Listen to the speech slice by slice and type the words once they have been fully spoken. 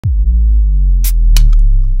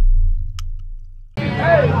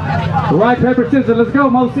Rock, paper, scissors. Let's go,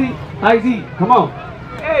 Mosi. IZ, come on.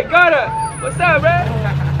 Hey, Gunner. What's up, man?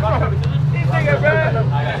 These niggas, man.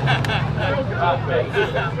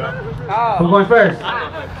 Who's going first?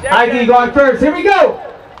 IZ going first. Here we go.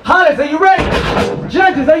 Hollis, are you ready?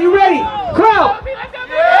 Judges, are you ready? Crowd.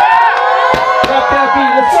 Drop that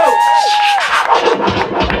beat. Let's go.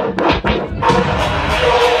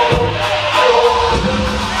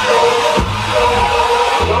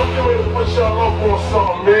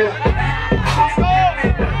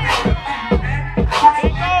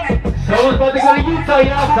 Someone's about to go to Utah,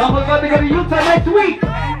 y'all. Someone's about to go to Utah next week.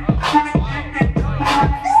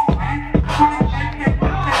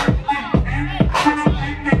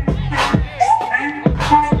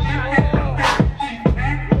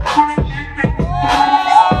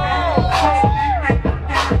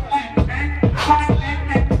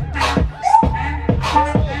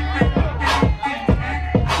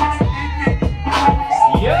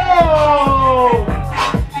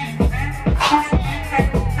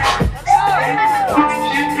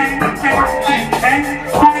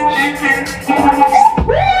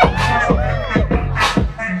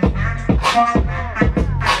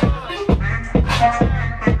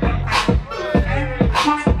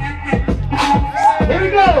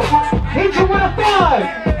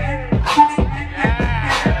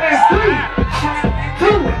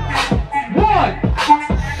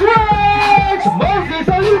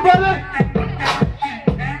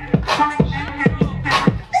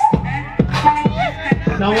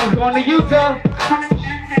 Someone's going to Utah.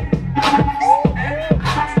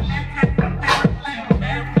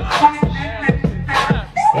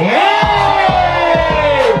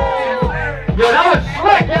 Hey! Yo, that was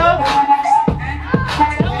slick, yo.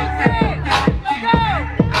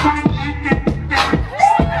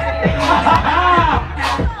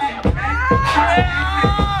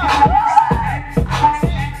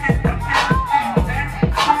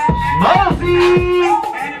 Mosi!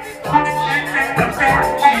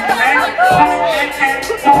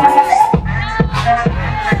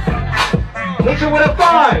 Hit you with a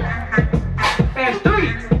 5 and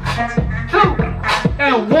 3, 2,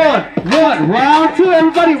 and 1. Round 2,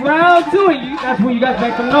 everybody. Round 2. And that's when you guys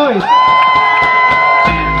make some noise.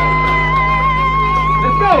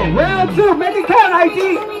 Let's go. Round 2. Make it count, IG.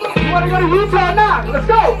 You want to go to Utah or not? Let's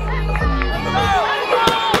go.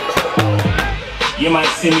 You might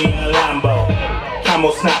see me in a Lambo,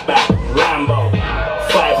 camel snapback, Rambo,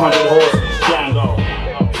 500 horses, Django,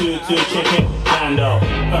 2 chicken, Lando.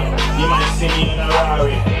 You might see me in a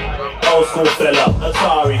Rari, old school fella,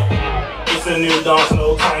 Atari. It's a new dance,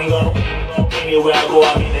 no tango. Anywhere I go, I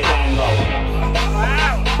meet the gango.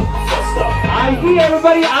 Festa. ID,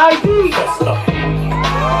 everybody, ID. Festa.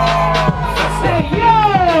 Hey, yo!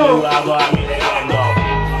 Anywhere I go, I meet the gango.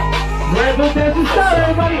 Red Bull dancing style,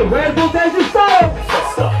 everybody. Red Bull dancing style.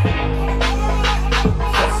 Festa.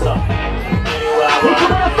 Festa. Anywhere I go, Hit you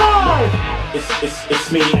with a 5. It's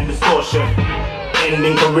me and distortion.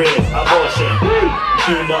 Ending careers, abortion.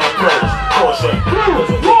 Do not approach, caution.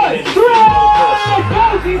 2, 1, 3.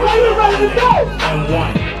 Mosi, where you ready to go?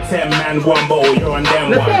 M1, 10 man, 1 bowl, you're on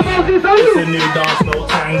them Let's one. go, Mosi, it's on It's a you. new dance, no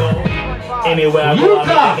tango. Anywhere I go, I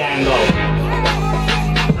make the gang go.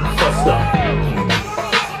 Festa.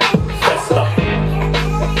 Festa.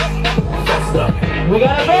 Festa. We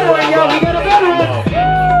got a better one, y'all. We got a better one.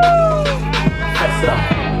 Festa.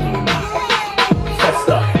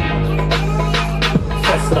 Festa.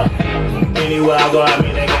 Festa. Anywhere I go, I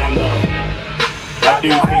make the gang go. I do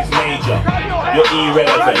things major. You're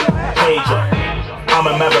irrelevant. Major. I'm a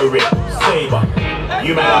maverick. Saber.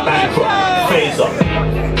 You man are bankrupt. Phaser.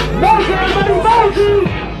 Mosi, everybody, Mosi.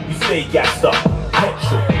 You stay gassed up.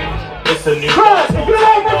 Petrol. It's a new Cross, dance, no get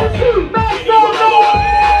over tango. the shoot. Make some noise.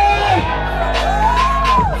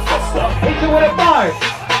 Festa. Hit you with a 5.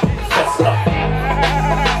 Festa.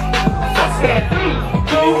 Festa. And 3,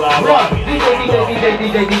 2, Anywhere I 1. go, I meet the gang go.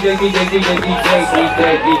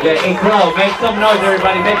 DJ. Hey, crowd, make some noise,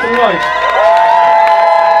 everybody. Make some noise.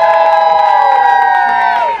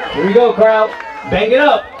 Here we go, crowd. Bang it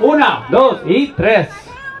up. 1, 2, y 3.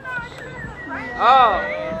 Oh.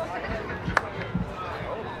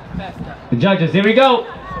 The judges, here we go.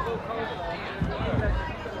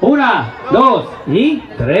 1, 2, y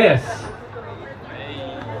 3.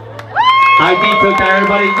 ID took that,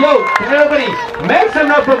 everybody. Yo, everybody, make some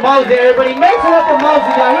up for Mosi, everybody. Make some up for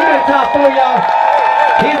Mosi, y'all. He's been top 4, y'all.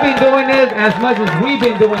 He's been doing this as much as we've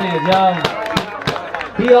been doing this, y'all.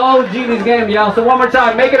 He OG in this game, y'all. So one more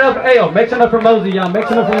time, make it up. Hey, yo, make some up for Mosi, y'all. Make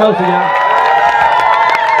some up for Mosi, y'all.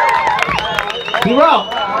 He wrong.